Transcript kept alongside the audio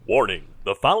Warning: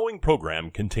 the following program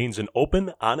contains an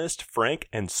open, honest, frank,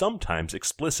 and sometimes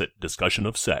explicit discussion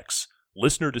of sex.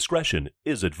 Listener discretion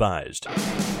is advised.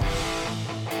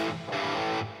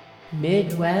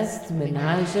 Midwest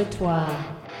Ménage à Trois.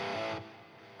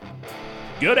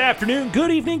 Good afternoon, good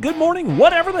evening, good morning,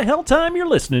 whatever the hell time you're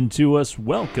listening to us.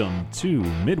 Welcome to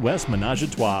Midwest Ménage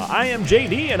à Trois. I am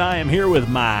JD, and I am here with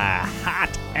my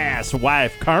hot-ass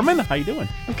wife, Carmen. How you doing?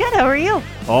 I'm good. How are you?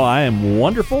 Oh, I am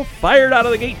wonderful. Fired out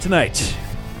of the gate tonight.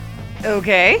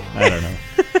 Okay. I don't know.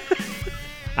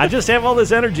 I just have all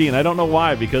this energy, and I don't know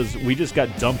why, because we just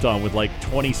got dumped on with like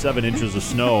 27 inches of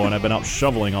snow, and I've been out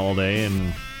shoveling all day,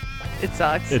 and It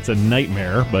sucks. it's a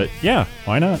nightmare. But yeah,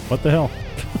 why not? What the hell?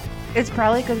 It's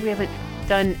probably because we haven't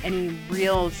done any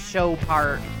real show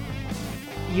part,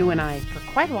 you and I, for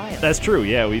quite a while. That's true.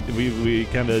 Yeah, we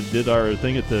kind of did our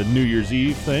thing at the New Year's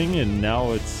Eve thing, and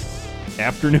now it's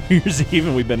after New Year's Eve,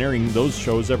 and we've been airing those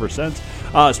shows ever since.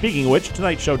 Speaking of which,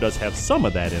 tonight's show does have some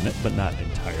of that in it, but not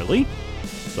entirely.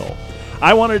 So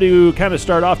I wanted to kind of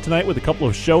start off tonight with a couple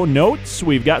of show notes.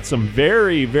 We've got some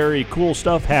very, very cool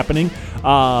stuff happening.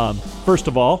 First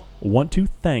of all, want to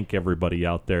thank everybody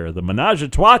out there. The Ménage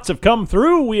à Trois have come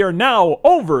through. We are now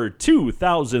over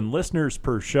 2,000 listeners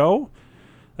per show.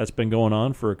 That's been going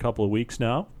on for a couple of weeks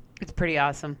now. It's pretty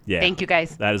awesome. Yeah. Thank you,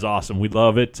 guys. That is awesome. We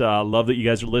love it. Love that you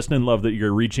guys are listening. Love that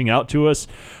you're reaching out to us.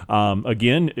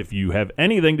 Again, if you have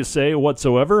anything to say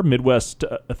whatsoever, Midwest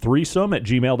Threesome at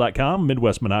gmail.com,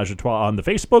 Midwest Ménage à Trois on the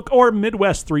Facebook, or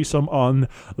Midwest Threesome on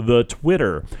the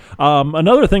Twitter.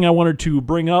 Another thing I wanted to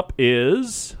bring up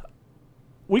is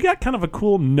we got kind of a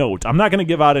cool note. I'm not going to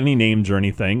give out any names or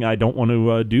anything. I don't want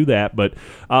to do that, but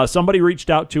somebody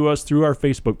reached out to us through our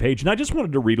Facebook page, and I just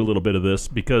wanted to read a little bit of this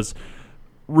because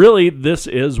really, this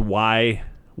is why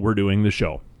we're doing the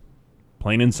show.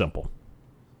 Plain and simple.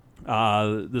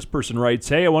 This person writes,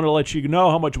 "Hey, I want to let you know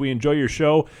how much we enjoy your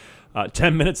show.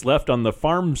 10 minutes left on the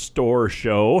Farm Store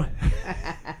show,"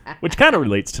 which kind of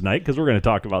relates tonight because we're going to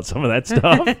talk about some of that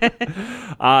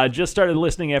stuff. Just started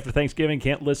listening after Thanksgiving.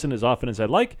 Can't listen as often as I'd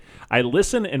like. I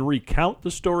listen and recount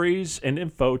the stories and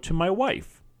info to my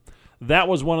wife. That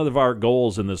was one of our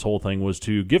goals in this whole thing, was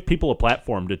to give people a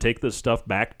platform to take this stuff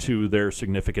back to their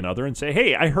significant other and say,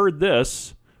 hey, I heard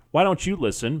this. Why don't you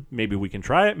listen? Maybe we can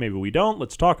try it. Maybe we don't.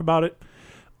 Let's talk about it.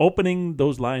 Opening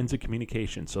those lines of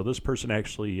communication. So this person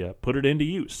actually put it into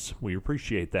use. We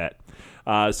appreciate that.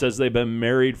 Says they've been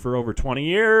married for over 20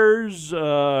 years.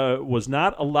 Was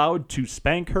not allowed to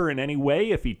spank her in any way.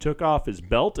 If he took off his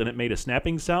belt and it made a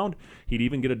snapping sound, he'd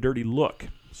even get a dirty look.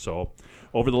 So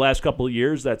over the last couple of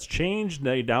years, that's changed.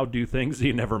 They now do things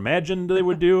he never imagined they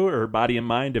would do. Her body and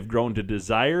mind have grown to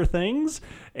desire things,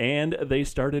 and they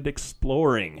started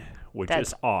exploring, which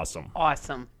is awesome.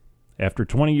 Awesome. After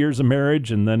 20 years of marriage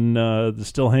and then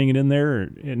still hanging in there,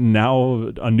 and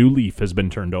now a new leaf has been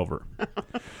turned over.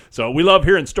 So we love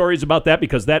hearing stories about that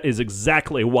because that is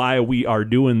exactly why we are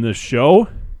doing this show.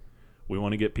 We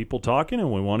want to get people talking, and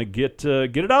we want to get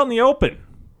it out in the open.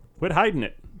 Quit hiding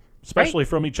it, especially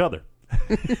from each other.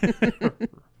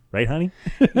 Right, honey?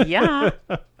 Yeah.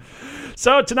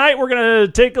 So tonight we're going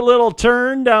to take a little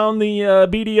turn down the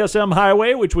BDSM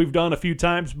highway, which we've done a few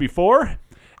times before.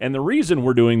 And the reason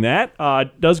we're doing that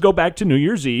does go back to New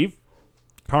Year's Eve.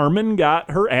 Carmen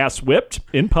got her ass whipped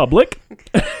in public.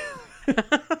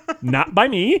 Not by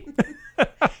me.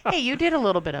 Hey, you did a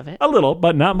little bit of it. A little,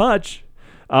 but not much.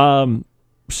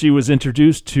 She was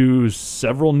introduced to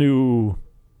several new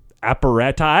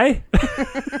apparati.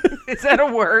 Is that a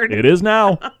word? It is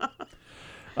now.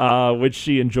 Which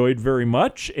she enjoyed very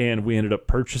much, and we ended up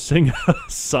purchasing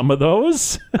some of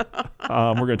those.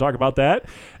 We're going to talk about that,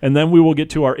 and then we will get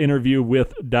to our interview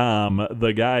with Dom,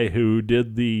 the guy who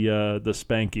did the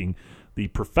spanking, the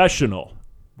professional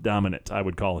dominant, I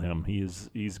would call him.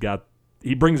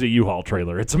 He brings a U-Haul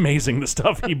trailer. It's amazing the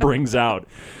stuff he brings out.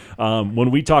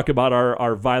 When we talk about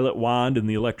our violet wand and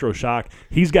the electroshock,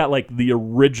 he's got like the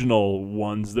original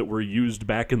ones that were used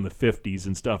back in the 50s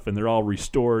and stuff, and they're all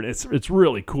restored. It's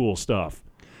really cool stuff.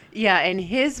 Yeah, and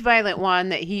his violet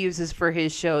wand that he uses for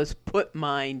his shows put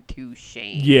mine to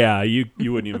shame. Yeah, you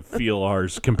wouldn't even feel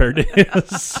ours compared to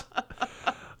his.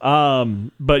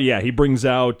 But yeah, he brings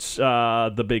out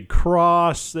the big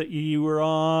cross that you were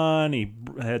on. He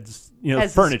had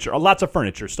furniture, lots of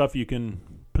furniture, stuff you can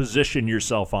position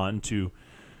yourself on to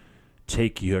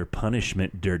take your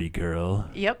punishment, dirty girl.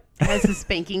 Yep. Has a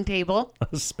spanking table.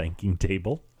 A spanking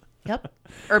table. Yep.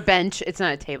 Or bench. It's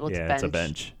not a table. It's a bench. It's a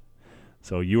bench.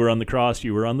 So you were on the cross,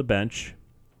 you were on the bench,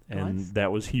 and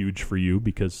that was huge for you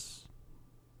because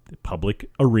the public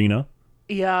arena.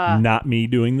 Yeah. Not me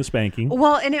doing the spanking.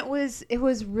 Well, and it was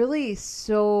really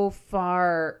so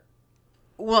far.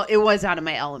 Well, it was out of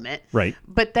my element. Right.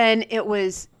 But then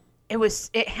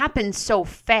it happened so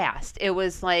fast. It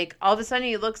was like all of a sudden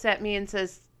he looks at me and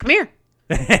says, "Come here."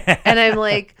 And I'm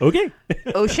like, Okay.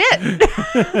 "Oh shit."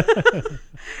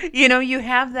 You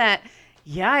have that,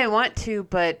 yeah, I want to,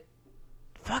 but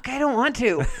fuck, I don't want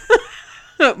to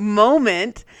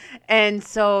moment. And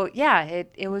so, yeah,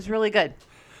 it was really good.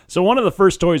 So one of the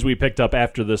first toys we picked up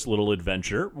after this little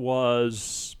adventure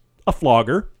was a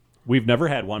flogger. We've never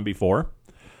had one before.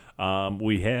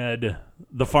 We had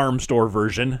the farm store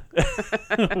version,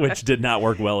 which did not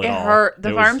work well at all. It hurt.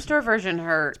 The farm store version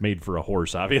hurt. It's made for a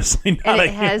horse, obviously. And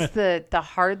it has the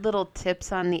hard little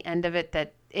tips on the end of it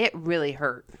that it really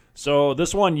hurt. So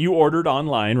this one you ordered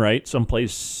online, right?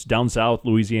 Someplace down south,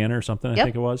 Louisiana or something, Yep, I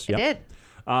think it was. I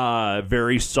did.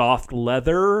 Very soft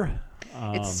leather.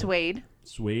 It's suede.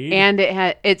 Suede. And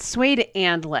it's suede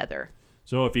and leather.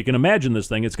 So if you can imagine this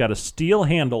thing, it's got a steel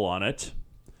handle on it.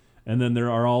 And then there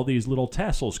are all these little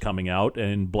tassels coming out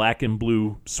in black and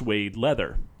blue suede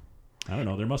leather. I don't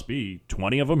know. There must be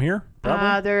 20 of them here,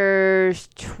 probably. There's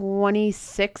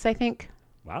 26, I think.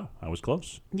 Wow, I was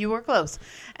close. You were close.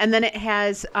 And then it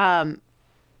has,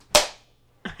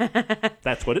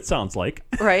 That's what it sounds like.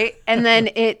 right? And then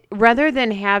rather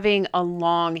than having a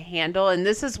long handle, and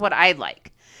this is what I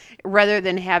like, rather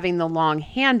than having the long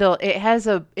handle, it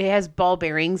has ball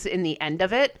bearings in the end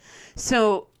of it.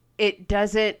 So it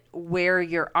doesn't wear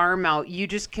your arm out. You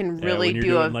just can really when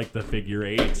you're doing like the figure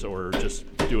eights or just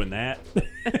doing that.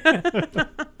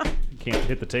 You can't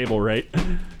hit the table, right?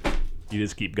 You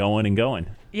just keep going and going.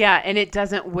 Yeah, and it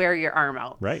doesn't wear your arm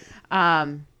out. Right.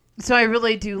 So I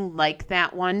really do like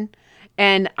that one,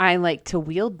 and I like to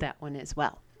wield that one as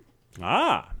well.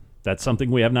 That's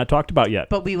something we have not talked about yet.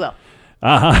 But we will.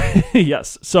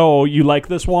 Yes. So you like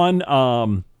this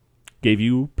one? Gave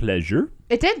you pleasure?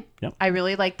 It did. Yep. I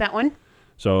really like that one.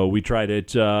 So we tried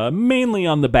it mainly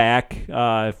on the back.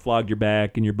 Flogged your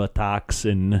back and your buttocks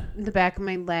and The back of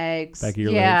my legs. back of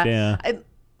your legs. Yeah.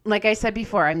 Like I said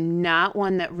before, I'm not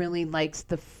one that really likes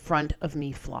the front of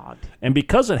me flogged. And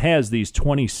because it has these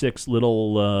 26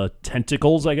 little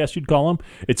tentacles, I guess you'd call them,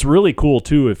 it's really cool,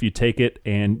 too, if you take it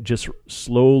and just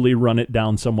slowly run it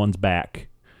down someone's back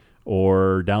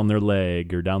or down their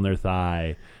leg or down their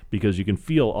thigh, because you can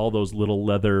feel all those little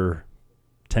leather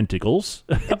tentacles,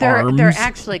 arms. They're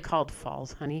actually called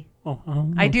falls, honey.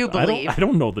 I do believe. I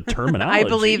don't know the terminology. I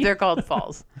believe they're called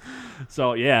falls.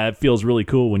 So, yeah, it feels really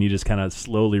cool when you just kind of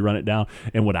slowly run it down.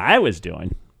 And what I was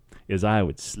doing is I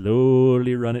would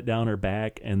slowly run it down her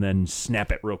back and then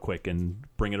snap it real quick and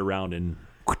bring it around and...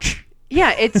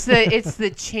 Yeah, it's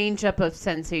the change up of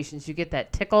sensations. You get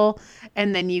that tickle,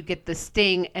 and then you get the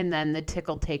sting, and then the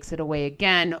tickle takes it away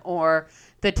again, or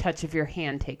the touch of your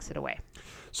hand takes it away.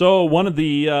 So one of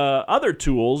the other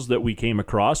tools that we came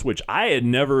across, which I had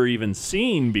never even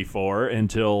seen before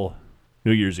until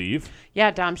New Year's Eve.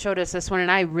 Yeah, Dom showed us this one,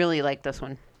 and I really like this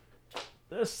one.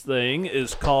 This thing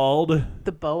is called...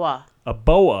 The boa. A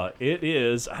boa. It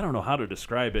is, I don't know how to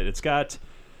describe it. It's got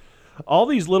all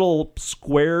these little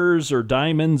squares or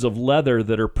diamonds of leather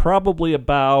that are probably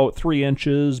about 3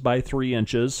 inches by 3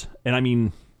 inches. And I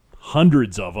mean,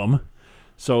 hundreds of them.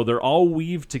 So they're all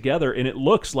weaved together, and it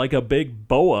looks like a big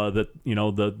boa that, you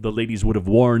know, the ladies would have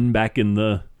worn back in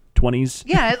the 20s.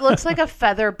 Yeah, it looks like a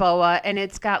feather boa, and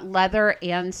it's got leather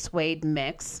and suede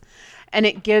mix, and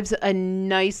it gives a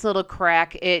nice little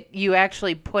crack. You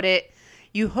actually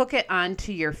you hook it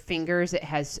onto your fingers. It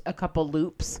has a couple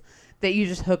loops that you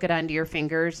just hook it onto your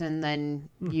fingers, and then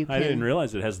you can... I didn't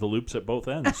realize it has the loops at both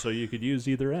ends, so you could use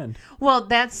either end. Well,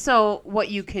 what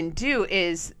you can do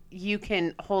is you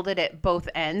can hold it at both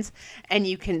ends, and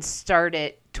you can start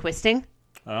it twisting.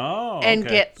 Oh, and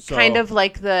okay. get kind of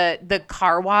like the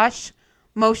car wash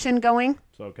motion going.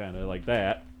 So kind of like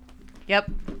that.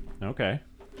 Yep. Okay.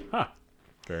 Huh.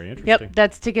 Very interesting. Yep,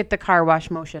 that's to get the car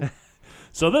wash motion.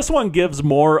 So this one gives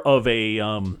more of a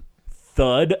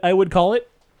thud, I would call it.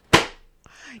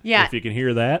 Yeah. If you can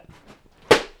hear that.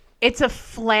 It's a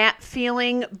flat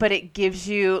feeling, but it gives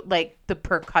you like the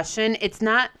percussion. It's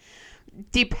not,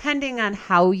 depending on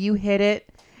how you hit it,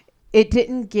 it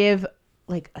didn't give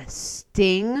like a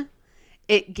sting.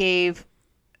 It gave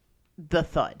the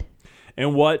thud.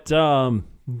 And what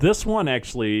this one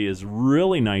actually is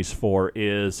really nice for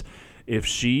is if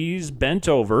she's bent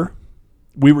over,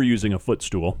 we were using a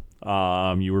footstool.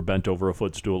 You were bent over a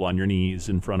footstool on your knees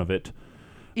in front of it.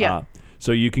 Yeah.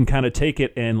 So you can kind of take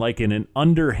it and like in an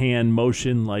underhand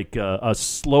motion, like a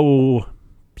slow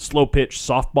slow pitch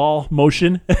softball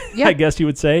motion, Yep. I guess you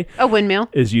would say, A windmill.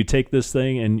 is you take this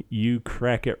thing and you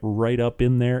crack it right up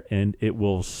in there, and it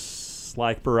will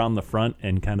slap around the front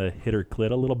and kind of hit her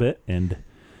clit a little bit, and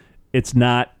it's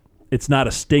not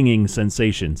a stinging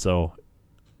sensation, so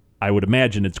I would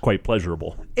imagine it's quite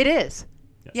pleasurable. It is.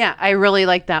 Yeah, I really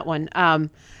like that one.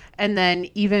 And then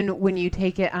even when you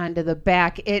take it onto the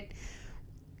back, it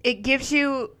gives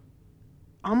you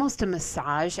almost a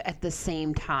massage at the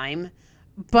same time,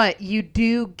 but you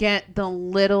do get the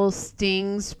little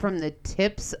stings from the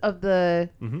tips of the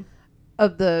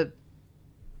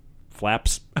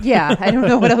Flaps. yeah, I don't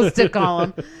know what else to call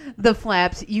them. The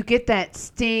flaps. You get that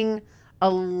sting a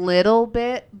little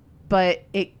bit, but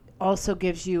it also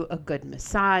gives you a good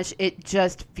massage. It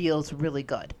just feels really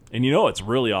good. And you know what's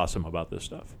really awesome about this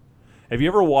stuff? Have you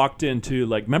ever walked into,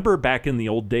 like, remember back in the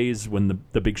old days when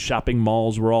the big shopping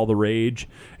malls were all the rage,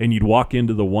 and you'd walk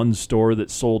into the one store that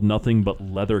sold nothing but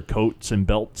leather coats and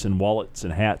belts and wallets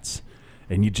and hats,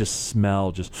 and you just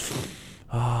smell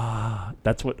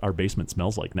that's what our basement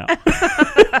smells like now.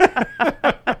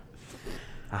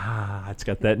 It's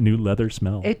got that new leather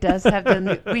smell. It does have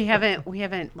the. We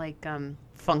haven't like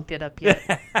funked it up yet.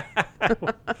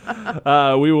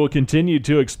 We will continue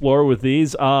to explore with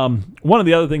these. One of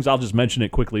the other things, I'll just mention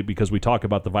it quickly because we talk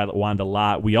about the Violet Wand a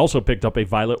lot. We also picked up a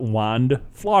Violet Wand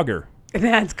flogger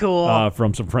That's cool.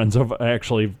 from some friends of,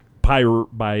 actually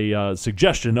by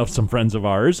suggestion of some friends of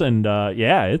ours, and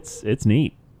it's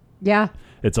neat. Yeah.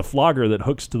 It's a flogger that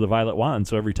hooks to the Violet Wand,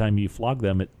 so every time you flog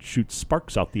them, it shoots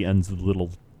sparks out the ends of the little.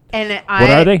 And What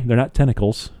are they? They're not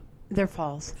tentacles. They're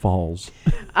falls. Falls.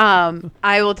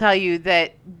 I will tell you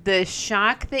that the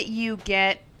shock that you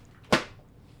get.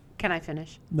 Can I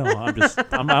finish? No,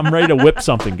 I'm ready to whip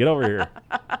something. Get over here.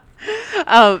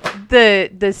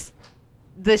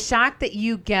 The shock that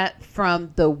you get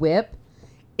from the whip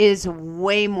is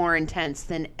way more intense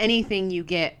than anything you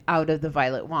get out of the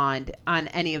Violet Wand on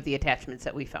any of the attachments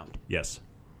that we found. Yes.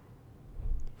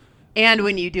 And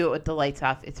when you do it with the lights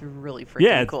off, it's really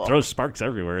freaking cool. It throws sparks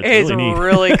everywhere. It's It's really neat.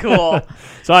 really cool.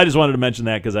 So I just wanted to mention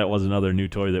that because that was another new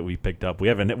toy that we picked up.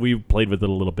 We played with it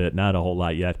a little bit, not a whole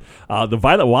lot yet. The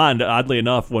Violet Wand, oddly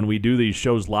enough, when we do these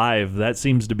shows live, that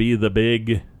seems to be the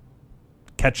big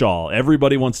catch-all.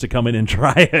 Everybody wants to come in and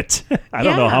try it. I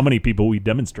don't know how many people we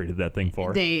demonstrated that thing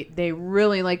for. They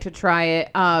really like to try it.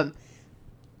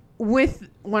 With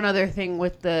one other thing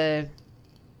with the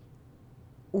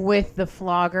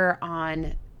flogger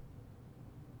on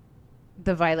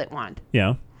the Violet Wand.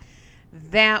 Yeah.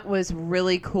 That was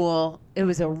really cool. It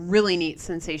was a really neat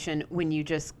sensation when you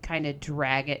just kind of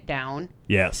drag it down.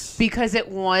 Yes. Because it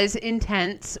was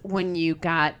intense when you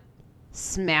got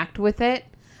smacked with it,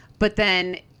 but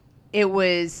then it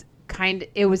was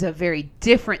a very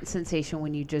different sensation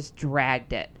when you just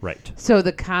dragged it. Right. So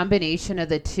the combination of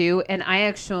the two, and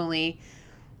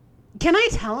can I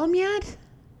tell them yet?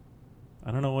 I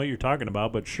don't know what you're talking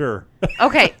about, but sure.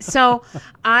 Okay, so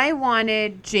I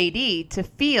wanted JD to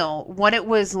feel what it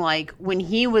was like when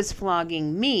he was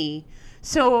flogging me,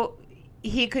 so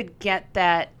he could get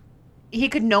that, he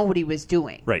could know what he was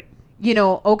doing. Right. You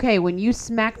know, okay, when you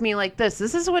smack me like this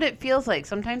is what it feels like.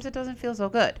 Sometimes it doesn't feel so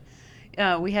good.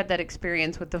 We had that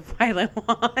experience with the Violet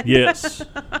Wand. Yes.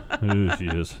 Ooh, she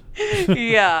is.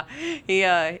 Yeah.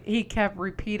 He kept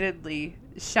repeatedly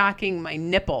shocking my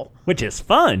nipple. Which is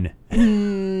fun.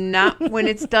 Not when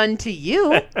it's done to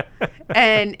you.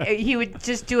 And he would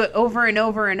just do it over and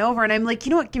over and over. And I'm like,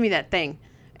 you know what? Give me that thing.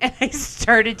 And I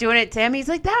started doing it to him. He's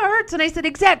like, that hurts. And I said,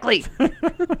 exactly.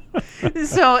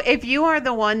 So if you are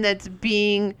the one that's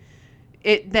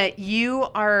that you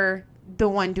are the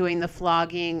one doing the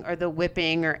flogging or the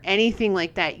whipping or anything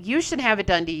like that, you should have it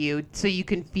done to you so you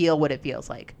can feel what it feels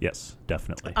like. Yes,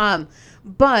 definitely.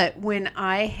 But when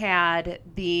I had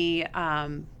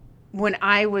when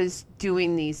I was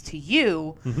doing these to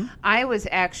you, I was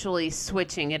actually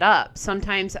switching it up.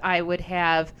 Sometimes I would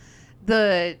have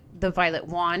the Violet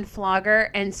Wand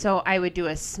flogger, and so I would do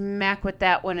a smack with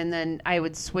that one, and then I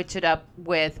would switch it up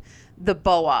with the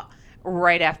boa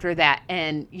right after that,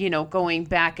 and going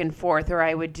back and forth, or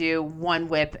I would do one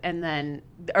whip and then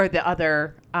the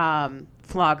other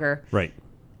flogger, right,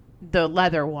 the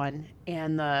leather one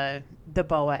and the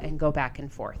boa, and go back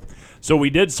and forth. So we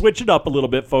did switch it up a little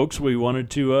bit, folks. We wanted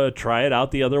to try it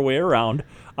out the other way around.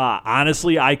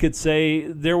 Honestly, I could say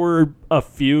there were a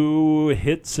few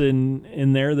hits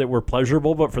in there that were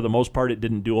pleasurable, but for the most part, it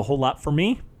didn't do a whole lot for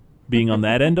me, being on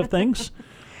that end of things.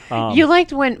 You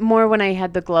liked when I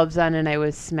had the gloves on and I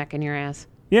was smacking your ass.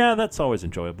 Yeah, that's always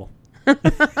enjoyable. But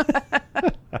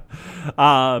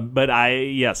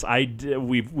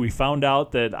we found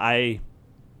out that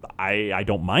I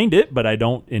don't mind it, but I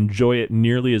don't enjoy it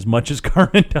nearly as much as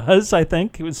Carmen does, I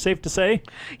think it was safe to say.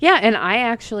 Yeah, and I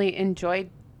actually enjoyed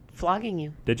flogging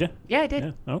you. Did you? Yeah, I did.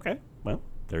 Yeah. Okay. Well,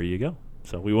 there you go.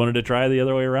 So we wanted to try the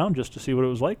other way around just to see what it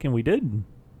was like, and we did.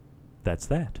 That's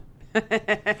that. All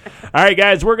right,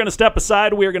 guys, we're going to step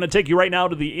aside. We are going to take you right now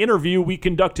to the interview we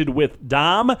conducted with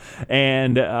Dom,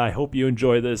 and I hope you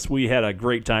enjoy this. We had a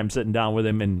great time sitting down with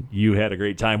him, and you had a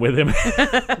great time with him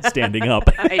standing up.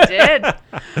 I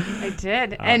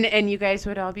did. And you guys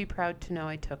would all be proud to know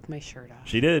I took my shirt off.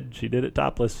 She did it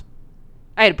topless.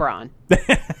 I had a bra on.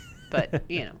 But,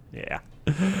 you know. Yeah.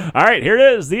 All right, here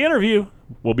it is, the interview.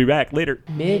 We'll be back later.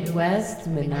 Midwest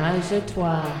Menage a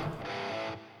Trois.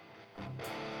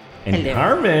 And Hello.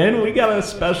 Carmen, we got a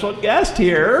special guest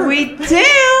here. We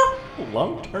do.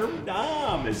 Long-term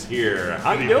Dom is here.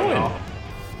 How you doing?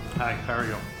 Hi, how are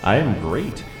you? I am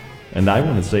great, and I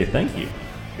want to say thank you.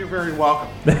 You're very welcome.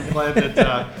 I'm glad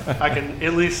that I can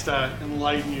at least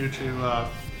enlighten you to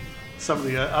some of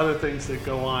the other things that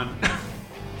go on.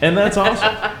 And that's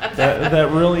awesome.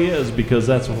 that really is, because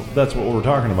that's what we're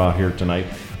talking about here tonight.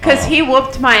 Because he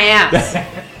whooped my ass.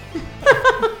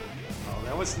 Oh,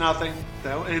 that was nothing.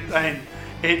 I'm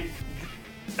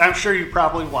sure you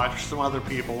probably watched some other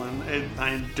people,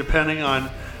 and depending on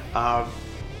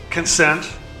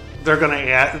consent, they're going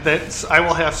to add that. I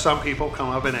will have some people come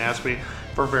up and ask me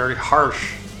for very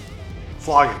harsh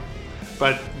flogging,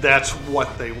 but that's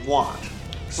what they want.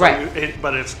 So Right.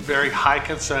 but it's very high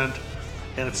consent,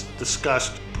 and it's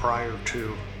discussed prior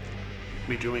to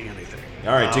me doing anything.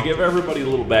 All right, to give everybody a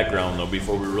little background, though,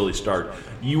 before we really start,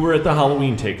 you were at the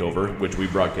Halloween Takeover, which we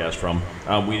broadcast from.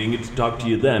 We didn't get to talk to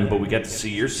you then, but we got to see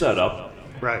your setup.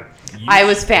 Right. I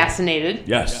was fascinated.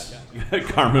 Yes.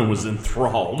 Carmen was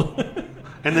enthralled.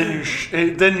 And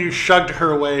then you shugged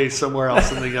her away somewhere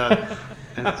else in the.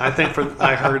 And I think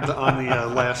I heard on the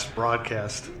last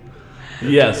broadcast.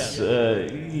 Yes.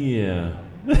 Yeah.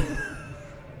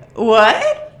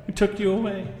 What? We took you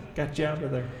away, got you out of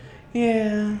there.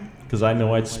 Yeah. Because I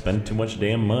know I'd spend too much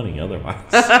damn money otherwise.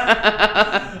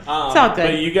 It's all But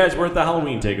good. you guys were at the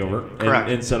Halloween Takeover Correct.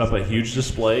 and set up a huge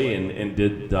display and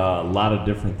did a lot of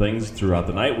different things throughout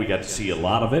the night. We got to see a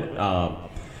lot of it,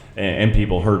 and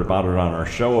people heard about it on our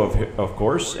show, of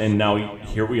course. And now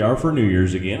here we are for New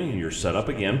Year's again, and you're set up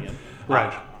again.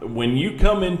 Right. When you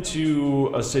come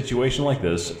into a situation like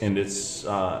this, and it's,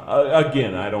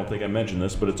 again, I don't think I mentioned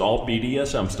this, but it's all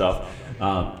BDSM stuff.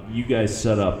 You guys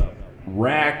set up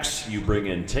racks, you bring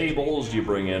in tables, you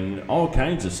bring in all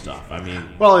kinds of stuff. I mean,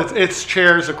 Well, it's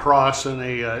chairs across in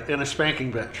a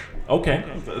spanking bench. okay,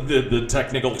 the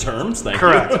technical terms, thank you.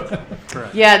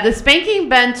 Correct. Yeah, the spanking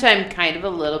bench I'm kind of a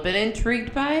little bit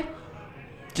intrigued by.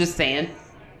 Just saying.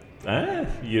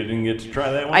 You didn't get to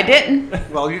try that one? I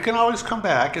didn't. Well, you can always come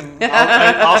back, and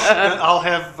I'll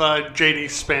have JD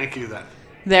spank you then.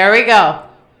 There we go.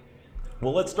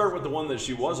 Well, let's start with the one that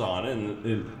she was on,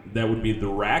 and that would be the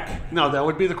rack. No, that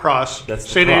would be the cross. That's the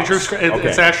St. cross. Andrew's. Okay.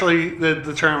 It's actually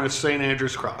the term is St.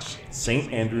 Andrew's cross.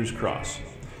 St. Andrew's Cross.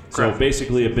 So Correct.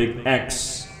 basically a big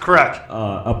X Correct.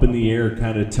 up in the air,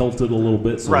 kind of tilted a little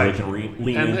bit so Right. they can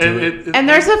lean And into it. And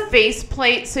there's a face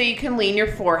plate so you can lean your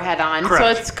forehead on, so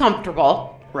Correct. it's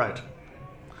comfortable. Right.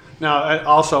 Now,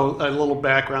 also a little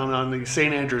background on the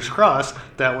St. Andrew's cross.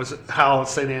 That was how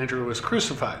St. Andrew was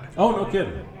crucified. Oh, no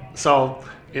kidding. So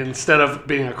instead of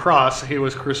being a cross, he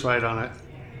was crucified on it.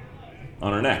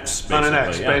 On an X, basically. On an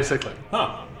X, yeah. basically.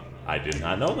 Huh. I did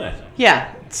not know that.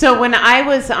 Yeah. So when I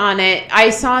was on it, I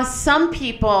saw some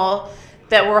people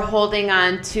that were holding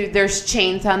on to, there's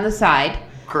chains on the side.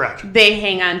 Correct. They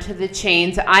hang on to the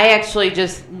chains. I actually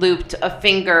just looped a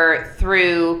finger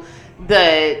through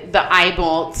the eye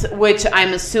bolt, which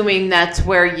I'm assuming that's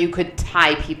where you could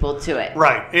tie people to it.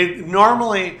 Right. It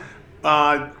normally,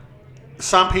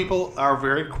 some people are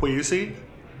very queasy,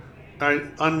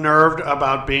 unnerved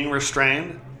about being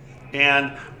restrained,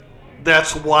 and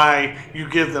that's why you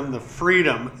give them the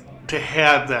freedom to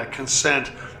have that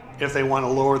consent if they want to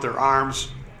lower their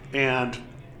arms, and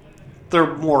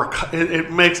they're more.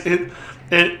 It makes it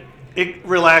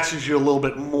relaxes you a little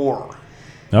bit more.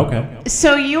 Okay.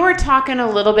 So you were talking a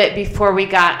little bit before we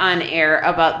got on air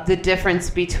about the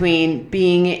difference between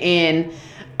being in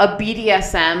a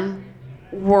BDSM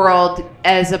world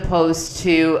as opposed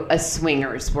to a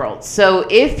swingers world. So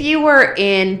if you were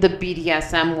in the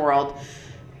BDSM world,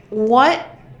 what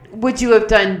would you have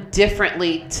done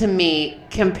differently to me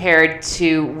compared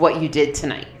to what you did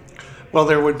tonight? Well,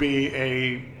 there would be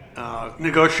a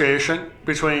negotiation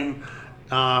between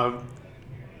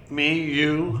me,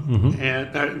 you,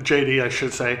 and JD, I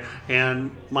should say,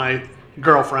 and my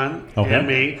girlfriend Okay. and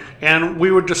me, and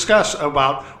we would discuss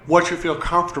about what you feel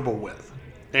comfortable with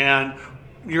and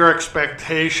your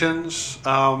expectations,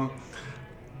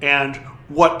 and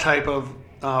what type of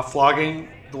flogging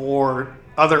or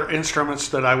other instruments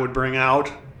that I would bring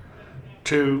out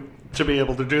to be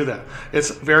able to do that.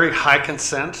 It's very high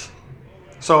consent.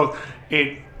 So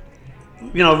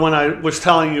when I was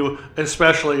telling you,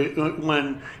 especially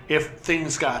if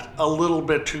things got a little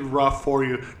bit too rough for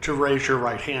you, to raise your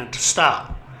right hand to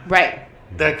stop. Right.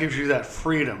 That gives you that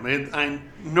freedom.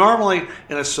 I'm normally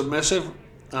in a submissive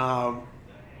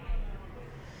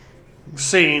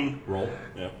scene, Roll.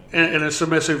 Yeah. in a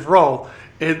submissive role.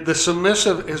 The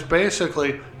submissive is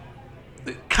basically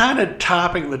kind of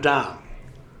topping the dom,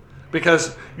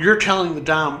 because you're telling the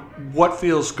dom what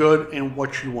feels good and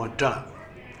what you want done.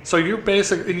 So you're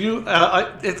basically you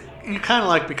kind of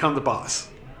like become the boss.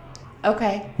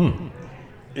 Okay.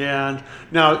 And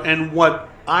now, and what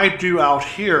I do out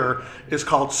here is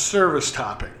called service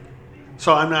topping.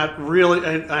 So I'm not really,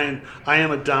 I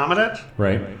am a dominant,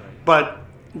 Right. but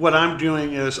what I'm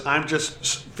doing is I'm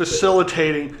just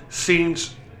facilitating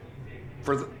scenes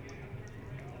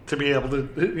to be able to,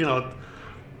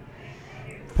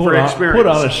 for experience. Put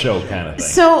on a show kind of thing.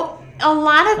 So a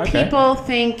lot of Okay. people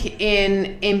think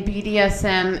in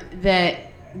BDSM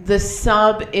that the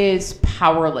sub is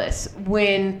powerless,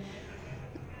 when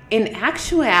in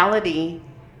actuality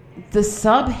the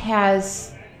sub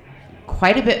has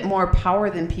quite a bit more power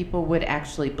than people would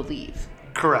actually believe,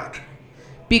 Correct.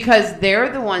 because they're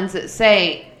the ones that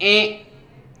say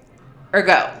or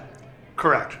go.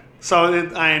 Correct. So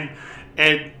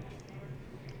and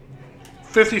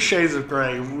 50 Shades of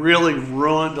Grey really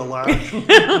ruined a large.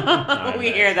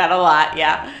 We hear that a lot,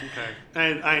 yeah. Okay.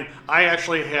 And I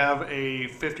actually have a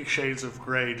 50 Shades of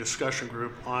Grey discussion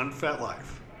group on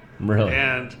FetLife. Really?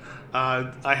 And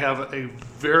I have a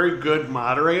very good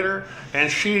moderator,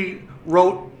 and she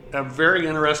wrote a very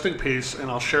interesting piece, and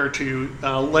I'll share it to you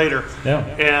later. Yeah.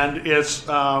 And it's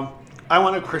I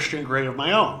want a Christian Grey of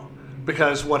my own,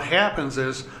 because what happens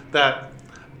is that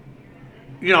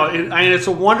it's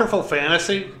a wonderful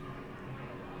fantasy,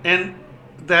 and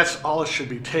that's all it should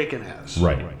be taken as.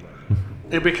 Right.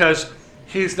 And because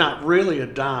he's not really a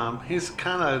dom, he's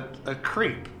kind of a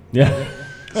creep. Yeah.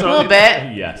 A little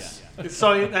bit. Yes.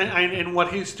 So, and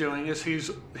what he's doing is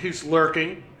he's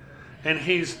lurking, and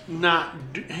he's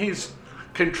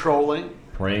controlling.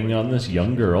 Preying on this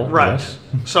young girl. Right. Yes.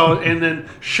 So, and then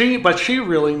she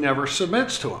really never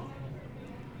submits to him,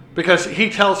 because he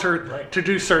tells her to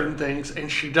do certain things and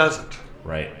she doesn't.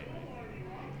 Right.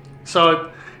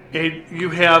 So, you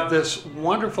have this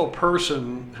wonderful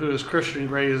person who is Christian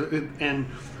Grey and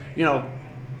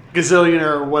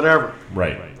gazillionaire or whatever.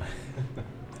 Right.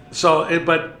 So,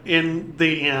 but in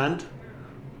the end,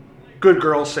 good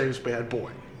girl saves bad boy.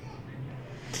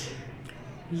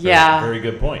 Yeah. Very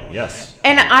good point. Yes.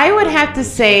 And I would have to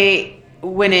say,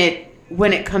 when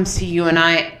it comes to you and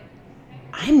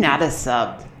I'm not a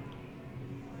sub.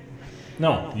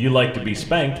 No, you like to be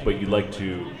spanked, but you like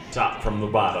to top from the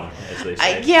bottom, as they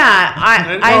say.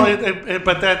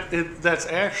 But that's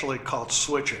actually called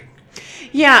switching.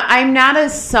 I'm not a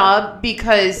sub,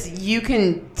 because you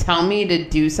can tell me to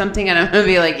do something and I'm gonna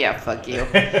be like, yeah, fuck you.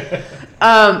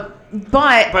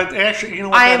 But actually, you know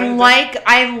what?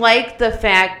 I like the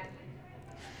fact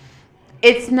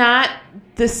it's not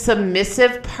the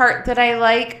submissive part that I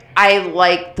like. I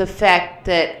like the fact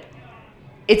that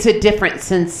it's a different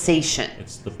sensation.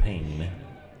 It's the pain.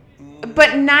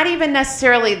 But not even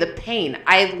necessarily the pain.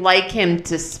 I like him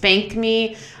to spank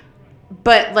me,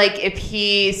 but like if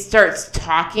he starts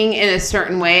talking in a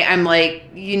certain way, I'm like,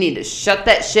 you need to shut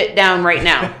that shit down right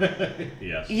now.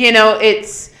 Yes.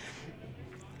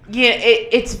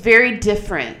 It's very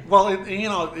different. Well,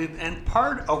 and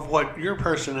part of what your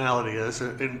personality is,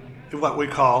 in what we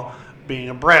call being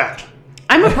a brat.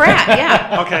 I'm a brat,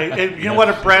 yeah. Okay, and you know what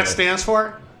a brat stands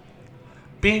for?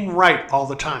 Being right all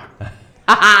the time.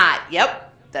 Haha,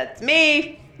 yep, that's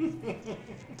me.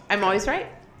 I'm always right.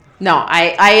 No,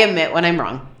 I admit when I'm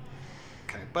wrong.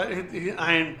 Okay, but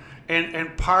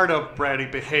and part of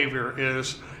bratty behavior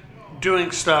is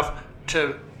doing stuff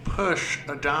to push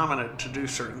a dominant to do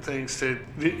certain things.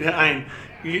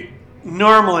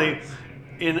 Normally,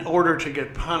 in order to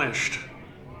get punished,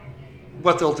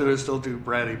 what they'll do is they'll do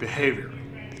bratty behavior.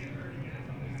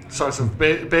 So it's a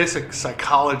basic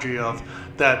psychology of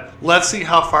that. Let's see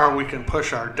how far we can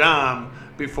push our dom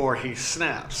before he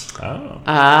snaps. Oh.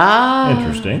 Ah.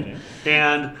 Interesting.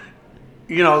 And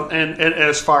and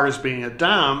as far as being a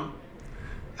dom,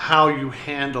 how you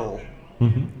handle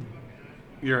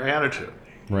your attitude.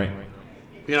 Right.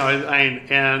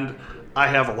 And I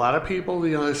have a lot of people,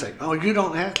 they say, "Oh, you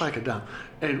don't act like a dom."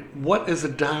 And what is a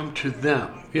dom to them?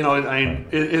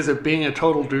 Is it being a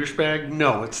total douchebag?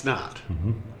 No, it's not.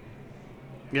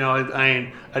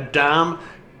 A dom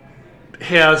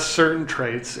has certain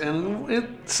traits,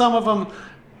 and some of them,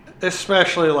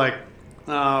 especially like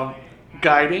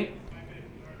guiding,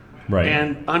 Right.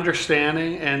 and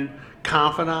understanding and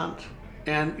confidant,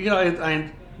 and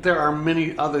there are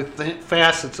many other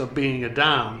facets of being a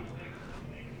dom.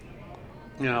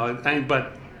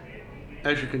 But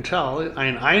as you can tell,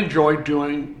 I enjoy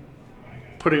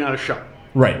putting on a show.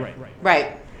 Right.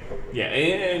 Right. Yeah,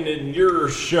 and in your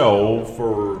show,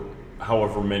 for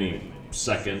however many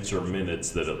seconds or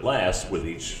minutes that it lasts with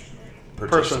each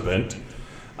participant,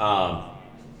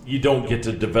 you don't get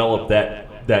to develop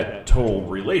that total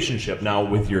relationship. Now,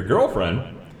 with your girlfriend,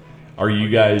 do you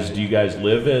guys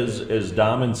live as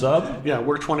dom and sub? Yeah,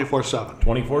 we're 24/7.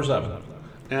 24/7.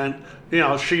 And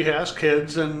she has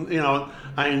kids, and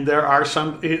there are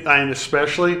some, and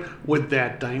especially with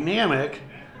that dynamic,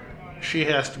 she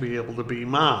has to be able to be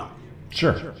mom.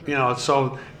 Sure.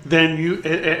 So then you,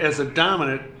 as a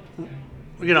dominant,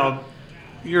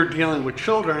 you're dealing with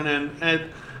children, and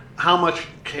how much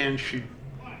can she,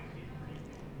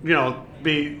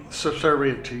 be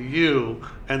subservient to you,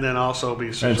 and then also be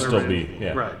And subservient. still be,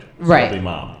 yeah. Right. Right. Still be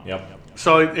mom. Yep.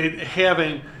 So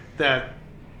having that,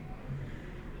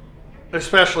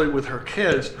 especially with her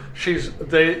kids,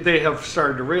 they have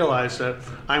started to realize that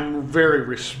I'm very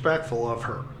respectful of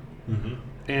her,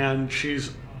 and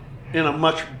she's in a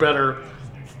much better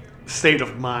state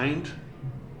of mind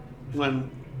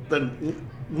than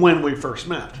when we first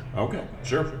met. Okay,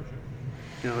 sure.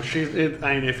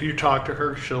 If you talk to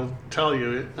her, she'll tell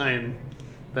you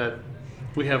that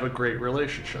we have a great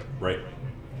relationship. Right.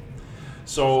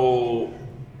 So,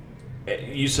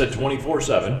 you said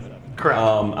 24/7. Correct.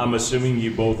 I'm assuming you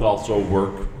both also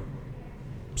work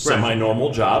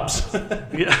semi-normal jobs. Yeah,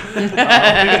 you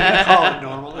call it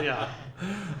normal. Yeah.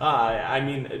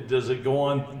 Does it go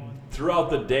on throughout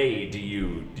the day? Do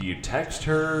you text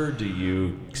her? Do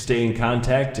you stay in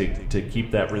contact to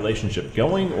keep that relationship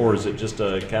going, or is it just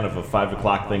a kind of a 5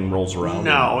 o'clock thing rolls around?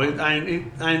 No,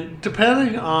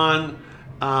 depending on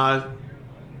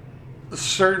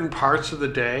certain parts of the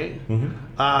day,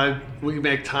 we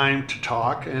make time to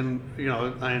talk, and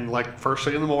like first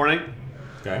thing in the morning.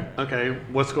 Okay,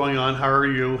 what's going on? How are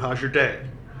you? How's your day?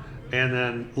 And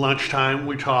then lunchtime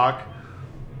we talk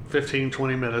 15,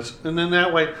 20 minutes, and then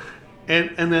that way,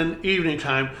 and then evening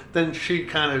time, then she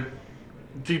kind of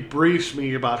debriefs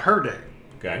me about her day.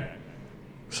 Okay.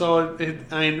 So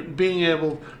being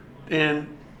able and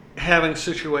having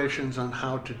situations on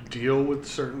how to deal with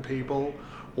certain people,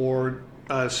 or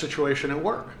a situation at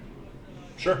work.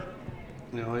 Sure.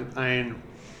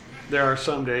 There are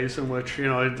some days in which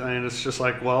it's just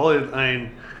like,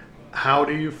 how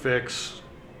do you fix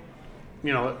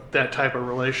that type of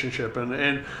relationship,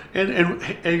 and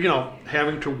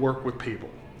having to work with people.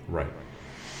 Right.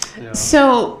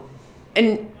 So,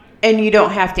 and you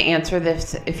don't have to answer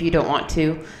this if you don't want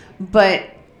to, but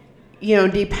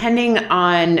depending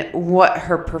on what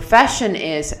her profession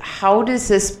is, how does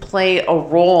this play a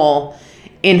role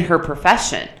in her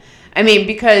profession? I mean,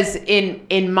 because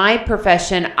in my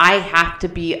profession, I have to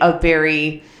be a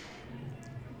very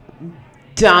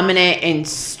dominant and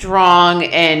strong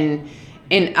and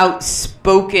an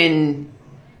outspoken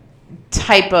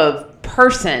type of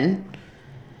person,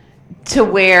 to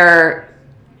where,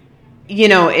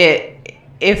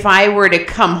 if I were to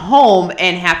come home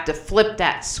and have to flip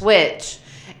that switch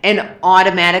and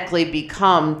automatically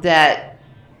become that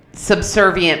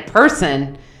subservient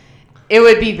person, it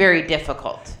would be very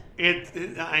difficult.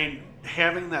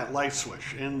 Having that light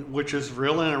switch, and which is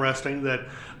real interesting, that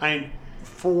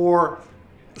for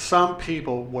some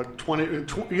people, people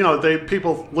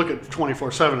look at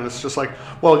 24/7. It's just like,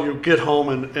 well, you get home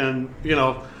and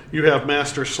you have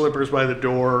master slippers by the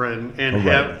door and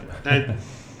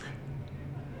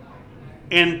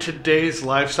in today's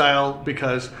lifestyle,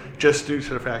 because just due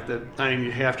to the fact that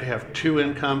you have to have 2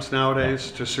 incomes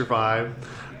nowadays to survive.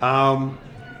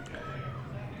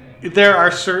 There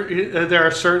are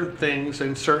certain things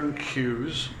and certain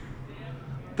cues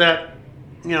that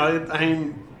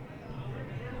I'm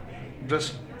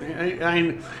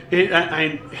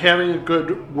having a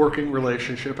good working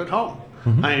relationship at home.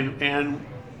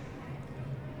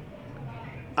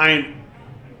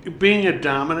 Being a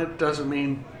dominant doesn't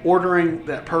mean ordering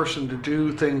that person to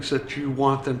do things that you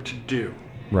want them to do.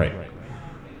 Right.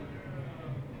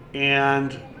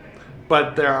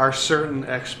 But there are certain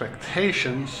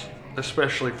expectations,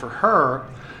 especially for her,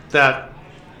 that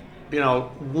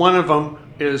one of them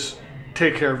is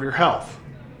take care of your health.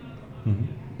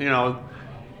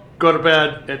 Go to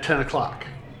bed at 10 o'clock.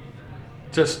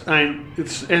 And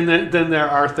then there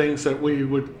are things that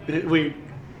we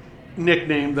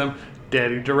nicknamed them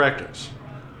daddy directives.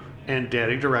 And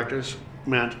daddy directives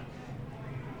meant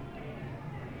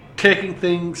taking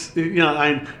things,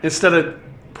 instead of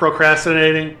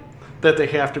procrastinating, that they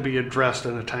have to be addressed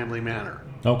in a timely manner.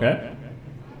 Okay.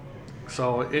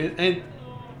 So,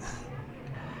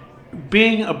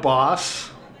 being a boss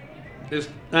is,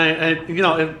 and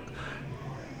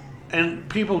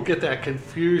people get that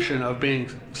confusion of being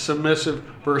submissive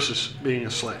versus being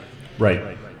a slave.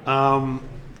 Right.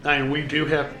 And we do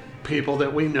have people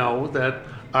that we know that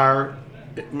are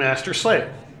master slave.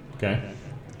 Okay.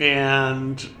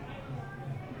 And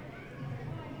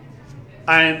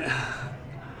I've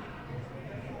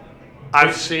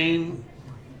seen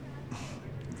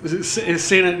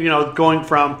it, going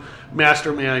from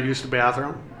master, may I use the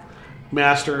bathroom?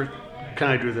 Master, can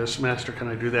I do this? Master, can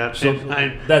I do that? So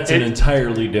that's an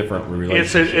entirely different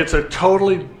relationship. It's a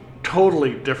totally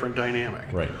different dynamic.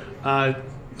 Right.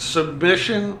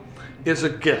 Submission is a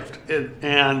gift,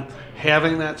 and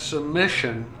having that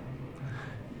submission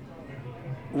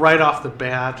right off the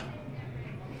bat,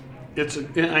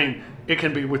 it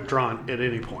can be withdrawn at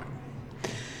any point.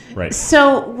 Right.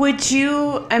 So would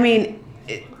you,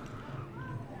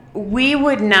 we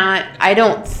would not, I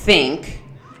don't think,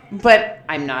 but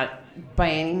I'm not by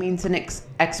any means an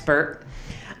expert.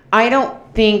 I don't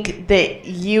think that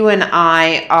you and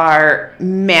I are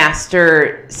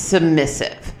master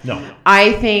submissive. No.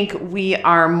 I think we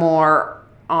are more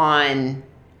on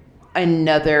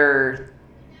another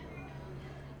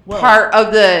part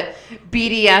of the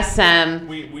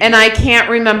BDSM, and I can't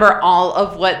remember all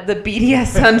of what the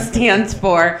BDSM stands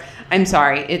for. I'm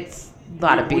sorry, it's a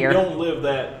lot of beer. We don't live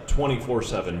that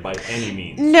 24/7 by any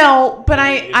means. No, but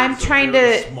I'm trying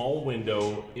to small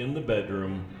window in the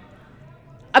bedroom.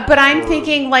 But I'm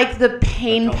thinking like the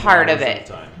pain part of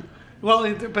it.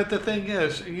 Well, but the thing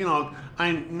is,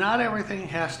 not everything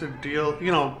has to deal.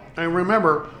 I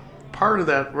remember part of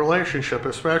that relationship,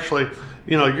 especially,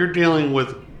 you're dealing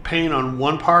with pain on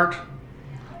one part,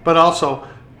 but also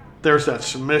there's that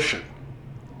submission.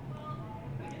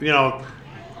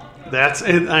 That's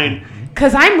it.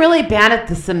 Because I'm really bad at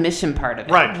the submission part of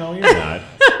it. Right. No, you're not.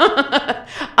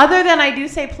 Other than I do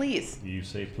say please. You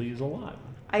say please a lot.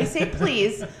 I say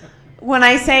please. When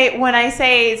I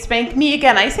say spank me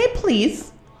again, I say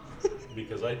please.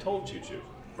 Because I told you to.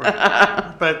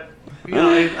 Right. But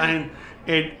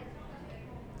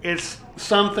it's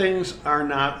some things are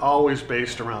not always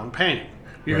based around pain.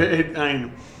 You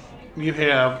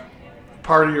have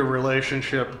part of your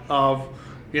relationship of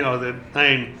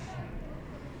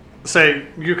say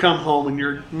you come home and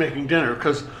you're making dinner,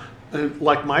 because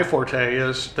like my forte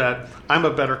is that I'm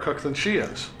a better cook than she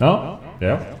is. Oh,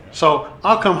 yeah. So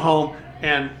I'll come home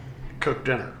and cook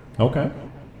dinner. Okay.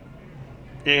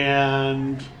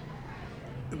 And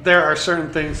there are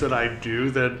certain things that I do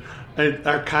that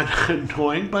are kind of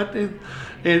annoying, but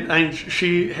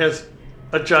she has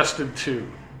adjusted to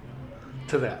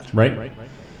that. Right.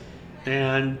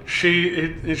 And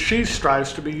she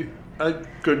strives to be a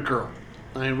good girl.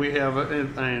 We have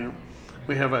an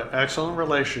excellent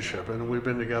relationship, and we've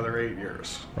been together 8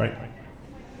 years. Right.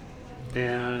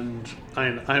 And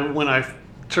when I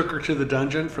took her to the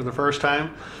dungeon for the first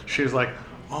time, she was like,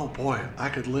 "Oh boy, I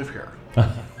could live here."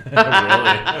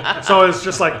 Really? So it's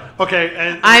just like, okay,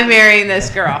 and I'm marrying this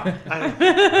girl.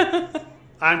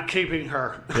 I'm keeping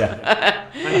her. Yeah.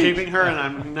 I'm keeping her, and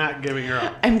I'm not giving her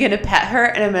up. I'm gonna pet her,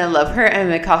 and I'm gonna love her, and I'm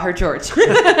gonna call her George.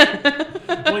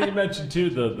 Well, you mentioned too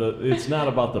it's not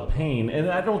about the pain, and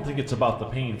I don't think it's about the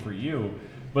pain for you,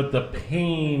 but the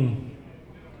pain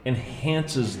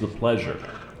enhances the pleasure,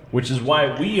 which is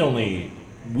why we only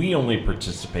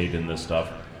participate in this stuff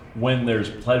when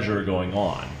there's pleasure going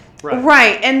on.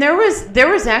 Right. And there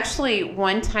was actually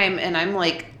one time, and I'm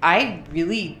like, I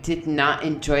really did not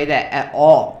enjoy that at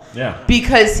all. Yeah.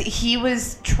 Because he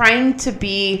was trying to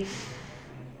be,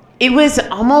 it was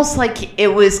almost like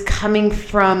it was coming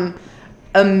from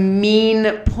a mean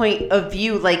point of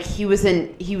view, like he was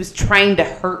trying to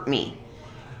hurt me.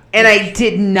 And I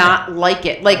did not like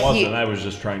it. Like I was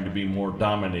just trying to be more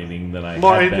dominating than I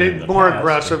had been in the more past.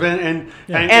 aggressive, and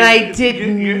I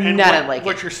did not like it.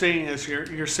 What you're seeing is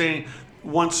you're seeing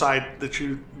one side that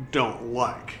you don't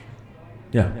like.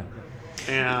 Yeah.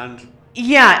 And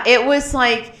yeah, it was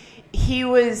like it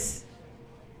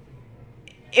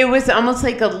was almost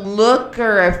like a look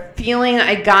or a feeling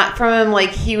I got from him. Like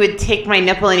he would take my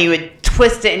nipple and he would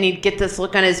twist it, and he'd get this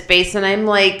look on his face, and I'm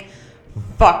like,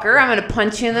 fucker, I'm going to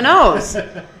punch you in the nose.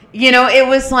 You know, it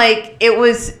was like it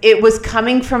was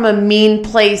coming from a mean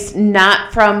place,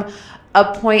 not from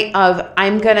a point of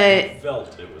I'm gonna.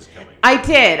 Felt it was coming. I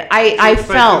did. I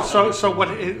felt. So what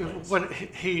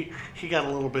he got a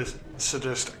little bit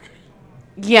sadistic.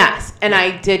 Yes, and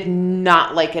I did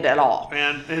not like it at all.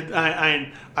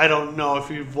 And I don't know if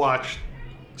you've watched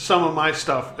some of my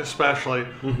stuff, especially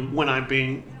when I'm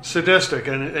being sadistic,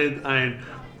 and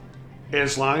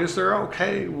as long as they're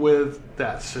okay with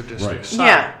that sadistic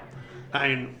side.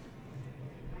 Yeah.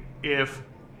 If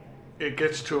it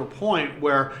gets to a point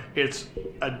where it's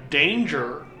a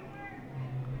danger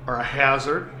or a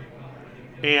hazard,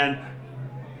 and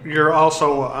you're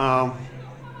also,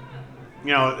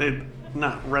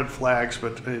 not red flags,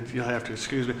 but you'll have to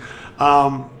excuse me,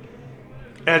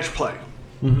 edge play.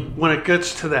 When it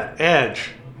gets to that edge,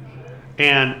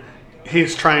 and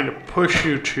he's trying to push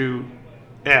you to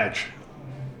edge,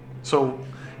 so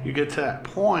you get to that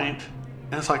point,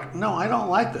 and it's like, no, I don't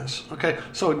like this. Okay,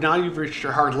 so now you've reached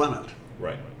your hard limit.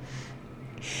 Right.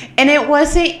 And it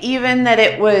wasn't even that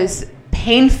it was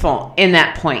painful in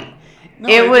that point. No,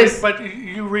 it was. But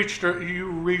you reached your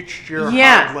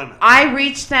Yeah, hard limit. I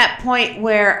reached that point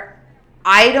where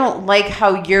I don't like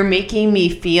how you're making me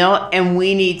feel, and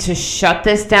we need to shut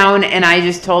this down. And I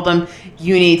just told him,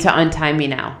 you need to untie me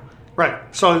now. Right.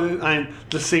 So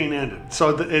the scene ended.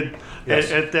 So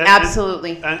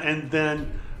Absolutely. And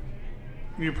then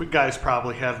you guys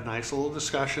probably had a nice little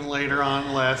discussion later on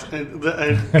a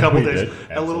couple We days,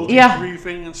 did, a little absolutely.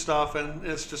 debriefing and stuff, and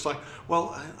it's just like,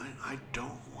 well, I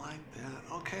don't like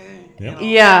that. Okay. Yep.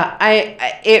 Yeah,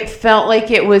 it felt like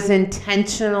it was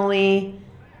intentionally.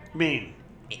 Mean.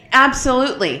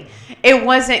 Absolutely. It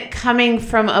wasn't coming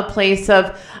from a place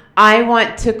of, I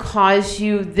want to cause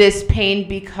you this pain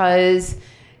because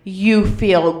you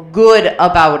feel good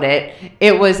about it.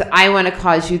 It was, I want to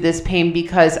cause you this pain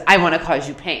because I want to cause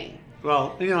you pain.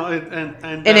 Well,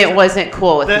 and it wasn't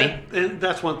cool with me. And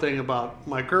that's one thing about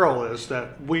my girl is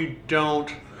that we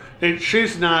don't. And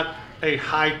she's not a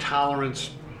high tolerance,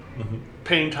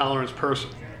 pain tolerance person.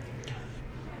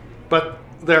 But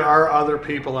there are other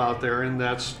people out there, and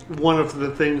that's one of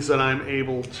the things that I'm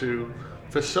able to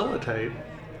facilitate,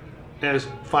 is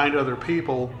find other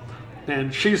people.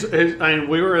 And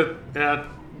we were at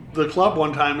the club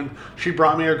one time, and she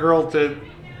brought me a girl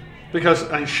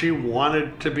because she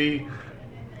wanted to be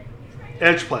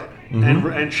edge played,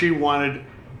 and she wanted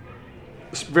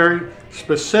very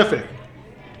specific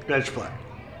edge play.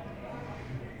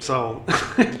 So,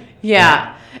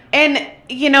 Yeah. And,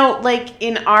 like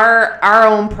in our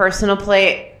own personal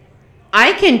play,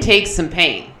 I can take some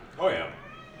pain. Oh yeah.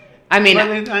 I mean,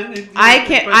 I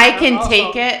can also,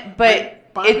 take it,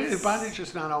 but bondage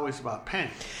is not always about pain.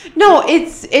 No,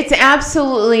 it's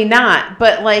absolutely not.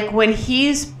 But like when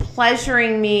he's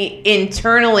pleasuring me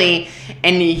internally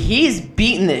and he's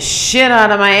beating the shit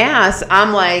out of my ass,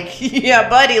 I'm like, yeah,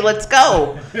 buddy, let's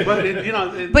go.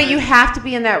 But you have to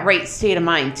be in that right state of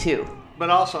mind too. But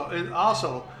also,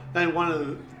 and one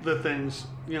of the things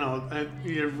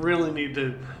you really need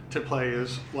to play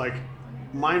is like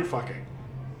mind fucking.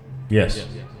 Yes.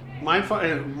 Mind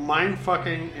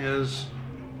fucking is,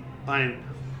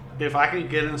 if I can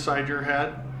get inside your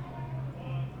head,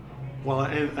 well,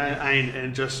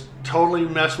 and just totally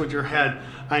mess with your head,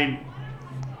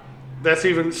 that's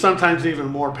sometimes even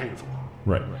more painful.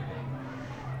 Right.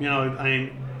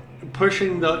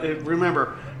 Pushing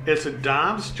remember, it's a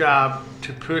dom's job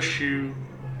to push you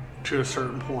to a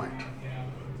certain point.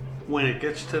 When it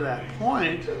gets to that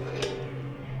point,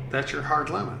 that's your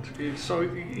hard limit. So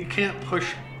you can't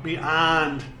push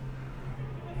beyond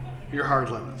your hard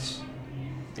limits.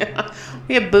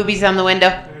 We have boobies on the window.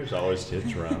 There's always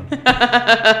tits around.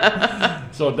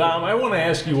 So Dom, I want to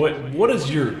ask you what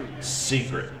is your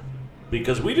secret?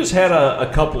 Because we just had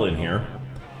a couple in here,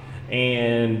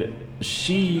 and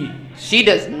she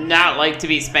does not like to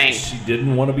be spanked. She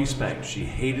didn't want to be spanked. She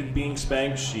hated being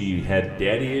spanked. She had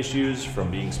daddy issues from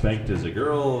being spanked as a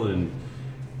girl, and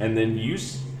then you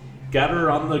got her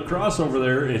on the cross over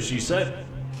there, and she said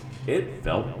it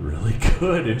felt really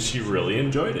good, and she really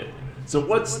enjoyed it. So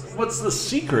what's the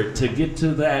secret to get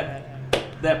to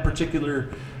that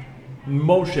particular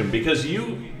motion? Because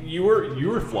you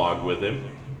were flogged with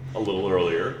him a little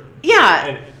earlier.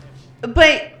 Yeah,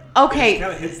 but okay. It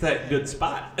kind of hits that good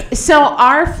spot. So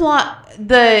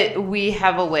we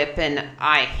have a whip, and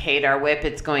I hate our whip.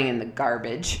 It's going in the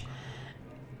garbage.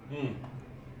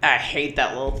 I hate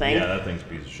that little thing. Yeah, that thing's a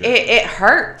piece of shit. It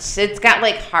hurts. It's got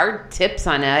like hard tips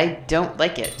on it. I don't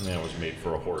like it. Yeah, it was made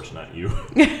for a horse, not you.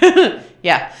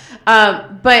 Yeah.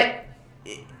 But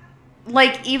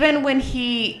like even when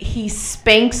he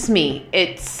spanks me,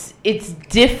 it's it's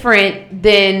different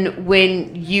than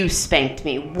when you spanked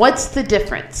me. What's the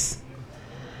difference?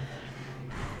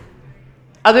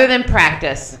 Other than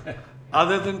practice.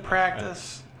 Other than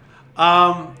practice,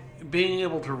 being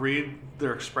able to read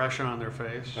their expression on their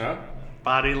face,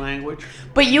 body language.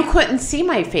 But you couldn't see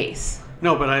my face.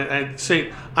 No, but I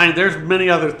see. There's many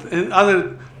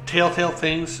other telltale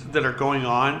things that are going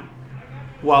on.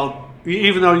 While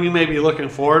even though you may be looking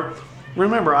forward,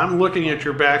 remember I'm looking at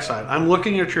your backside. I'm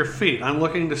looking at your feet. I'm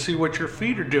looking to see what your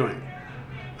feet are doing.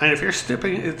 And if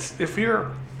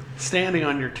you're standing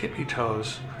on your tippy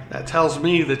toes, that tells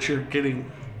me that you're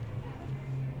getting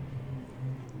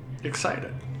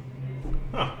excited.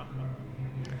 Huh.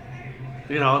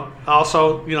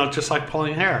 Also, just like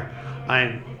pulling hair.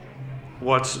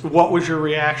 What was your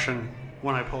reaction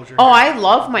when I pulled your Oh, hair? I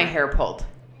love my hair pulled.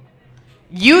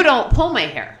 You don't pull my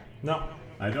hair. No,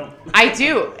 I don't. I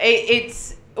do.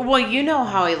 Well, you know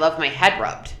how I love my head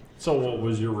rubbed. So what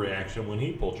was your reaction when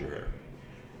he pulled your hair?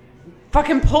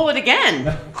 Fucking pull it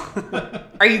again.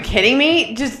 Are you kidding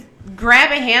me? Just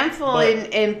grab a handful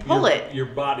and pull it. Your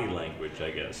body language,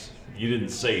 I guess. You didn't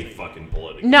say fucking pull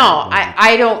it again. No,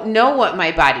 I don't know what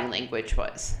my body language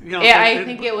was. I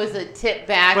think it was a tip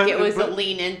back. It was a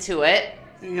lean into it.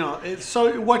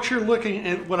 So what you're looking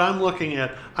at, what I'm looking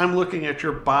at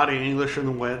your body English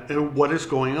and what is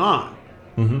going on.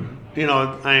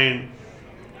 Mm-hmm.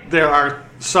 There are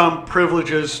some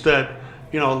privileges that,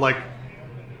 like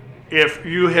if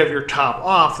you have your top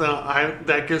off, then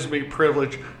that gives me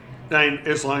privilege.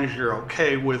 As long as you're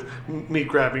okay with me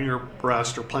grabbing your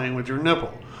breast or playing with your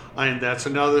nipple. That's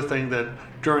another thing that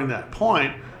during that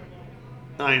point,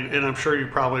 and I'm sure you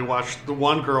probably watched the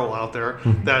one girl out there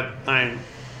that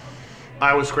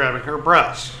I was grabbing her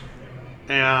breast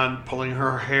and pulling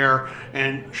her hair,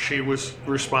 and she was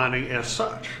responding as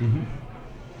such. Mm-hmm.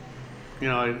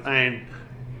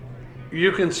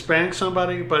 You can spank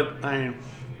somebody, but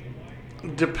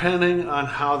depending on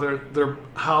how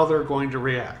they're going to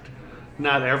react.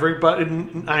 Not everybody.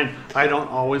 I don't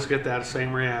always get that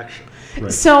same reaction.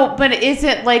 Right. So, but is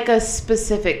it like a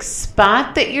specific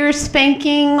spot that you're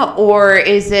spanking, or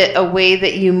is it a way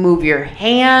that you move your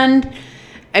hand?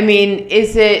 I mean,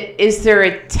 is there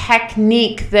a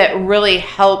technique that really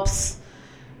helps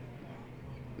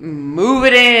move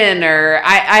it in, or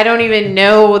I don't even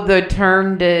know the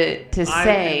term to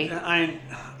say.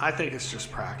 I think it's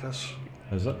just practice.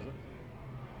 Is it?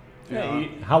 Yeah.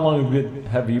 How long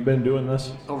have you been doing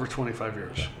this? Over 25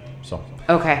 years. Yeah. So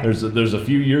okay, there's a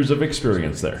few years of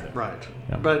experience there. Right.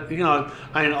 Yeah. But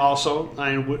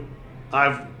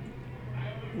I've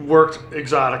worked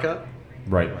Exotica.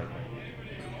 Right.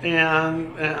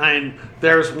 And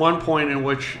there's one point in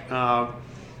which I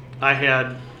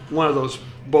had one of those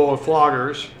boa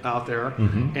floggers out there,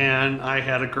 mm-hmm. and I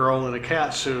had a girl in a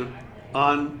cat suit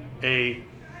on a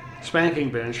spanking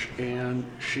bench, and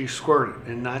she squirted,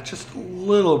 and not just a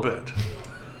little bit,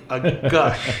 a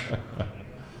gush,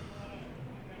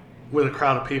 with a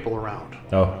crowd of people around.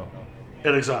 Oh.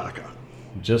 At Exotica.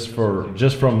 Just from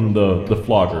the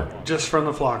flogger. Just from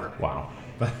the flogger. Wow.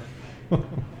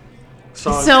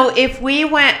 So if we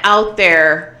went out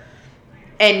there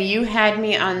and you had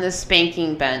me on the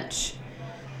spanking bench,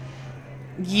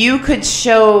 you could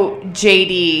show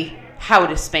JD how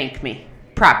to spank me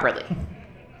properly.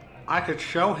 I could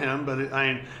show him, but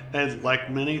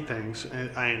like many things,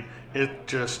 it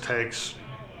just takes.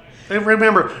 And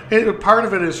remember, part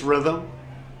of it is rhythm,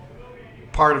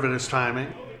 part of it is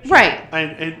timing, right?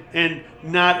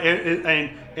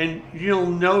 And you'll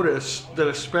notice that,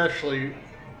 especially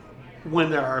when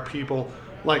there are people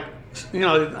like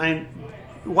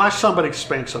watch somebody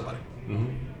spank somebody.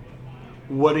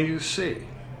 Mm-hmm. What do you see?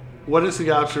 What is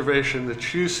the observation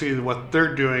that you see what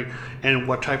they're doing, and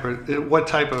what type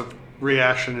of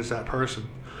reaction is that person?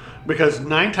 Because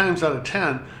 9 times out of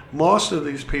 10, most of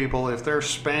these people, if they're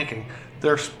spanking,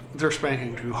 they're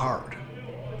spanking too hard.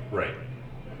 Right.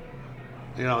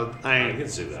 I can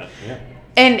see that. Yeah.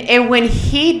 And when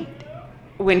he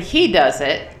does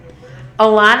it, a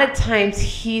lot of times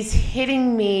he's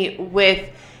hitting me with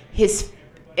his.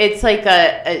 It's like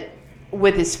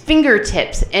with his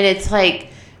fingertips, and it's like,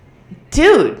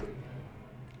 dude,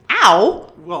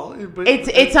 ow. Well,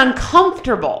 it's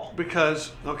uncomfortable.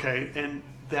 Because, and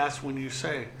that's when you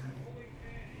say,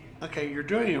 okay, you're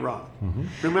doing it wrong. Mm-hmm.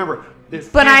 Remember,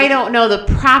 but I don't know the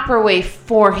proper way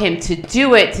for him to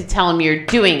do it to tell him you're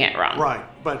doing it wrong. Right,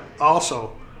 but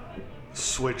also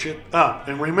switch it up.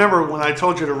 And remember when I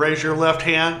told you to raise your left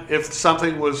hand if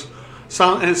something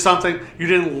you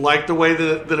didn't like the way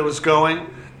that it was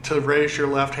going, to raise your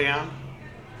left hand?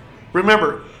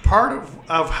 Remember, part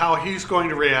of how he's going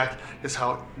to react is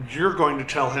how you're going to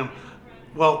tell him,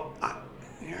 well,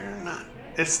 you're not.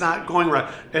 It's not going right,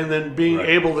 and then being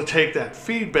able to take that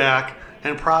feedback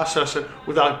and process it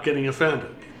without getting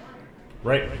offended.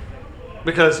 Right.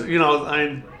 Because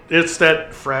it's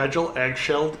that fragile,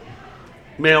 egg-shelled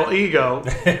male ego.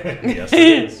 Yes, it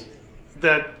is.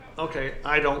 That, okay,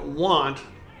 I don't want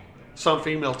some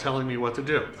female telling me what to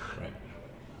do.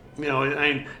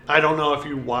 Right. I don't know if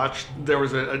you watched, there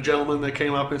was a gentleman that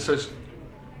came up and says,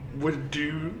 would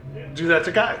you do that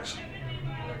to guys?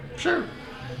 Sure.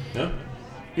 Yeah.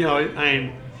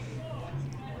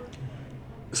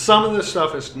 Some of this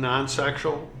stuff is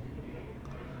non-sexual,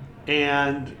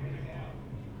 and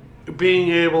being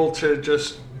able to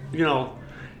just,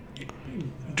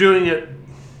 doing it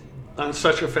on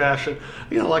such a fashion,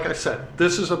 like I said,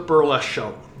 this is a burlesque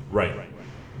show. Right.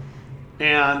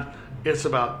 And it's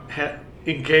about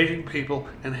engaging people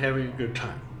and having a good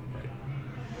time.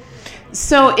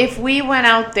 So if we went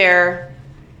out there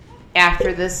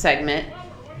after this segment,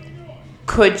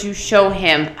 could you show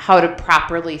him how to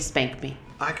properly spank me?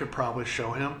 I could probably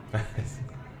show him.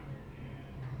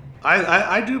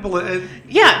 I do believe it.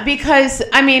 Yeah, because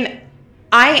I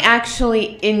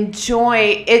actually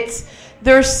enjoy it.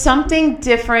 There's something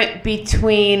different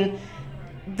between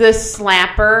the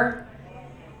slapper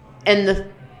and the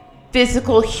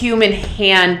physical human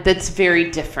hand that's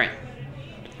very different.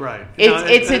 Right.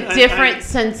 It's a different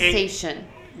sensation.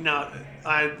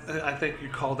 I think you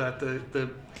call that the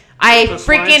I the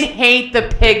freaking swine- hate the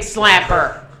pig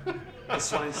slapper. the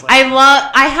swine slap.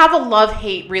 I have a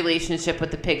love-hate relationship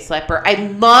with the pig slapper. I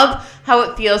love how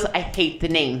it feels. I hate the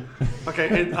name. Okay,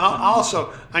 and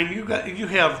also, you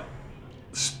have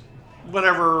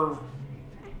whatever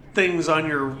things on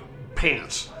your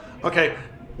pants. Okay,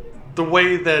 the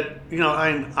way that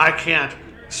I can't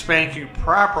spank you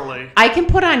properly. I can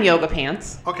put on yoga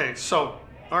pants. Okay, so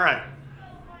all right,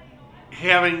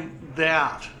 having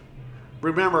that.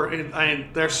 Remember,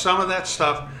 there's some of that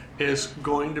stuff is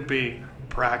going to be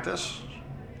practice.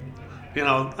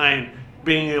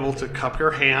 Being able to cup your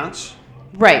hands.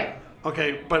 Right.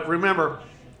 Okay, but remember,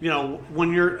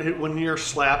 when you're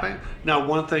slapping. Now,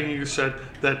 one thing you said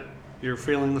that you're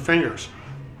feeling the fingers.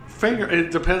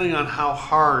 Depending on how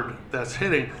hard that's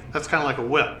hitting, that's kind of like a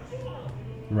whip.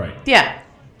 Right. Yeah.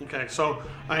 Okay, so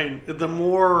the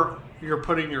more you're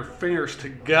putting your fingers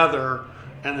together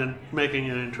and then making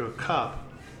it into a cup.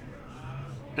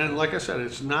 And like I said,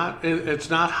 it's not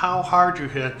how hard you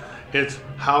hit, it's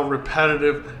how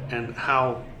repetitive and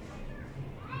how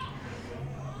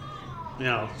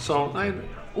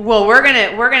Well, we're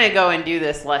gonna go and do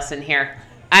this lesson here.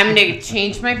 I'm gonna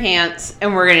change my pants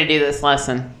and we're gonna do this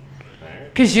lesson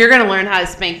because you're gonna learn how to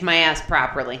spank my ass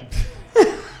properly.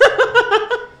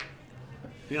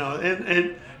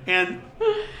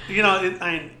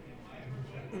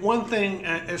 One thing,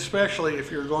 especially if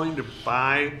you're going to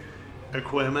buy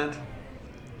equipment,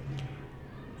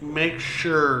 make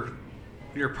sure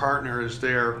your partner is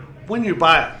there when you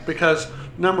buy it. Because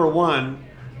number one,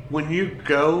 when you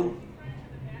go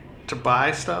to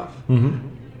buy stuff,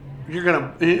 you're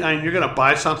gonna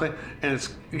buy something, and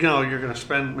it's you're gonna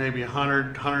spend maybe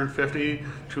 $100, $150,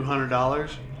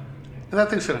 $200, and that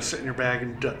thing's gonna sit in your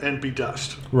bag and be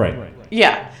dust. Right.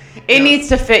 Yeah, it needs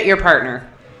to fit your partner.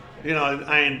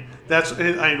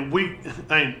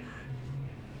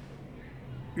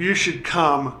 You should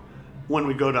come when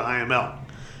we go to IML.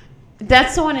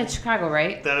 That's the one in Chicago,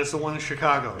 right? That is the one in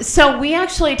Chicago. So we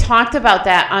actually talked about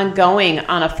that on going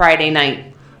on a Friday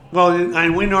night. Well,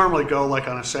 we normally go like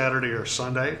on a Saturday or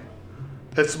Sunday.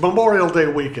 It's Memorial Day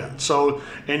weekend,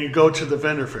 and you go to the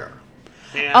vendor fair.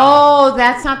 And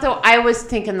That's not I was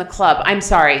thinking the club. I'm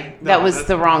sorry. That was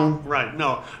the wrong. Right,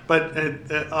 no. But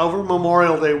over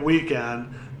Memorial Day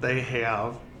weekend, they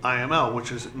have IML,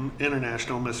 which is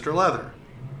International Mr. Leather.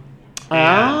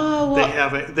 And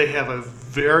they have a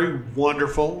very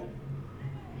wonderful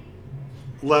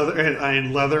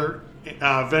leather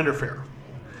vendor fair,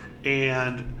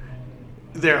 and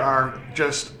there are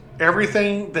just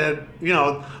everything that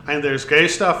and there's gay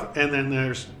stuff, and then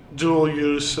there's dual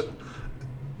use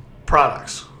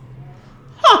products.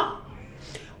 Huh.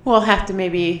 We'll have to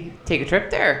maybe take a trip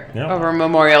there over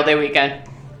Memorial Day weekend.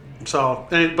 So,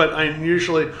 but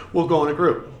usually we'll go in a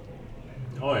group.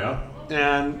 Oh yeah.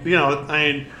 And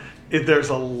there's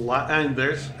a lot, and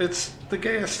it's the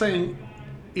gayest thing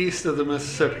east of the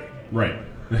Mississippi. Right.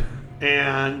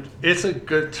 And it's a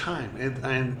good time,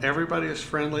 and everybody is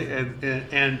friendly,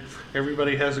 and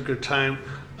everybody has a good time.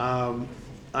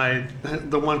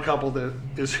 The one couple that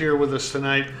is here with us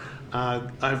tonight,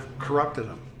 I've corrupted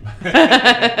them.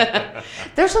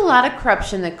 There's a lot of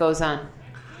corruption that goes on.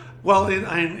 Well,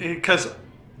 because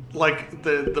like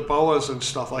the boas and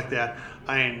stuff like that,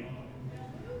 a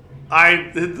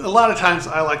lot of times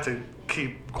I like to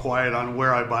keep quiet on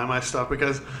where I buy my stuff,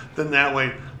 because then that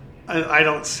way I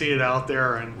don't see it out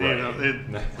there,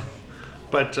 and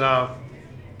But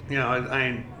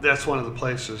that's one of the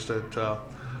places that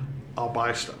I'll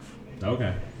buy stuff.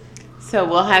 Okay. So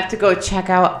we'll have to go check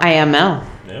out IML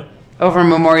Yeah. over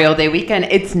Memorial Day weekend.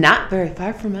 It's not very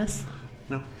far from us.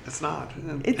 No, it's not.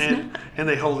 It's not. And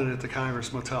they hold it at the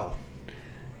Congress Motel.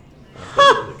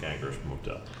 The Congress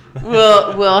Motel.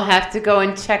 We'll have to go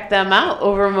and check them out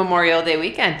over Memorial Day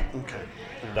weekend. Okay.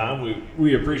 Don,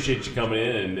 we appreciate you coming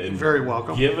in and Very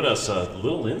welcome. giving us a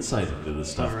little insight into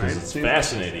this stuff, All because right. it's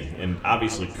fascinating, and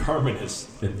obviously Carmen is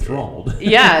enthralled.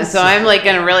 Yeah, so I'm like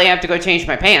gonna really have to go change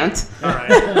my pants. All right.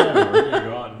 Yeah, we're gonna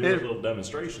go out and do a little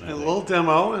demonstration. I A think. little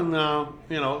demo, and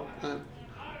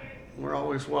we're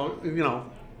always Now,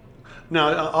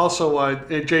 also,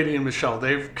 JD and Michelle,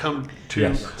 they've come to.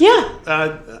 Yes. Yeah,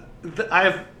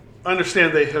 I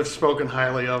understand they have spoken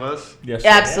highly of us, Yes.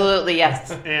 absolutely,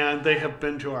 yes. and they have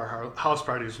been to our house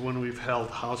parties when we've held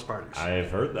house parties. I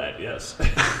have heard that. Yes.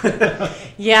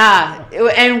 Yeah,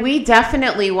 and we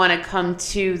definitely want to come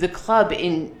to the club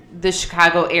in the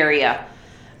Chicago area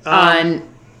on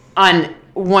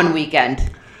one weekend.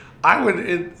 I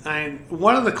would.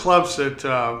 One of the clubs that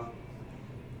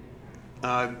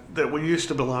that we used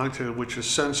to belong to, which is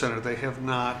Sun Center, they have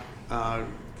not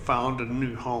found a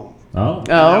new home. Oh.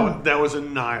 Oh, That was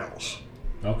in Niles.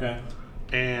 Okay.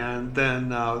 And then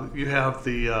you have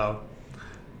the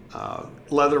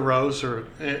Leather Rose,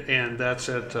 and that's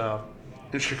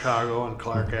in Chicago on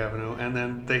Clark Avenue. And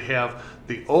then they have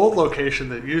the old location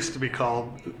that used to be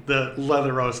called the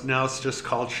Leather Rose. Now it's just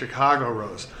called Chicago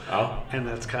Rose. Oh. And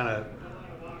that's kind of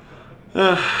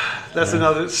that's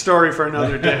another story for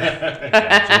another day.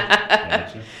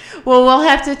 Gotcha. well, we'll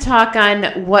have to talk on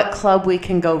what club we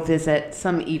can go visit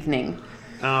some evening.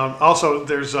 Also,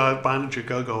 there's Bondage at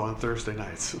Go-Go on Thursday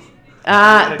nights.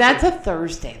 That's a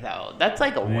Thursday though. That's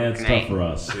like a Yeah, work it's night. tough for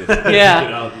us. Yeah.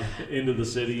 Get out into the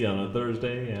city on a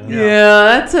Thursday. Yeah.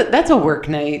 Yeah, that's a work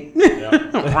night.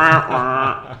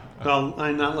 Yeah. Well,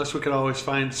 unless we could always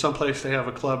find someplace to have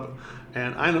a club,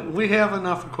 and we have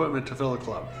enough equipment to fill a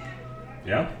club.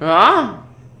 Yeah. Ah,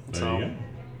 There you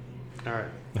All right.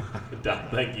 go. Don,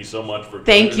 thank you so much for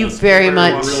thank joining you us. very Very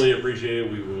much. welcome. Really appreciate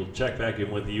it. We will check back in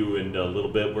with you in a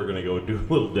little bit. We're going to go do a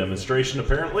little demonstration,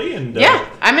 apparently. And Yeah,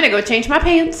 I'm gonna go change my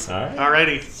pants. All right.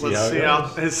 Alrighty. how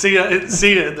Let's it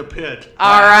see you in the pit.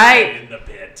 All right. In the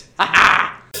pit.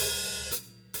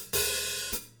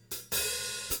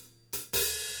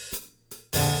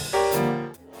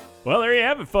 Well, there you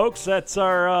have it, folks. That's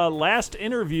our last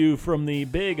interview from the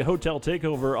big hotel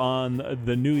takeover on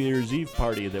the New Year's Eve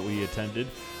party that we attended.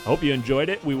 I hope you enjoyed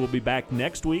it. We will be back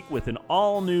next week with an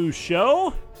all-new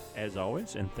show, as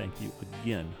always. And thank you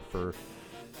again for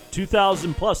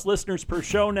 2,000 plus listeners per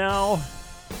show now.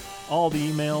 All the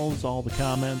emails, all the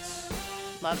comments,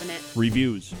 Loving it.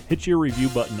 reviews. Hit your review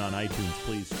button on iTunes,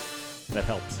 please. That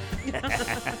helps.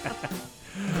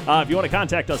 If you want to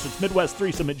contact us, it's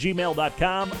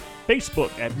MidwestThreesome@gmail.com,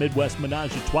 Facebook at Midwest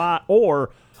Menage a Trois, or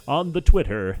on the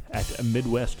Twitter at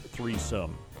Midwest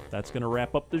Threesome. That's going to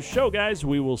wrap up this show, guys.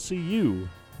 We will see you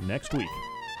next week.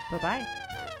 Bye-bye.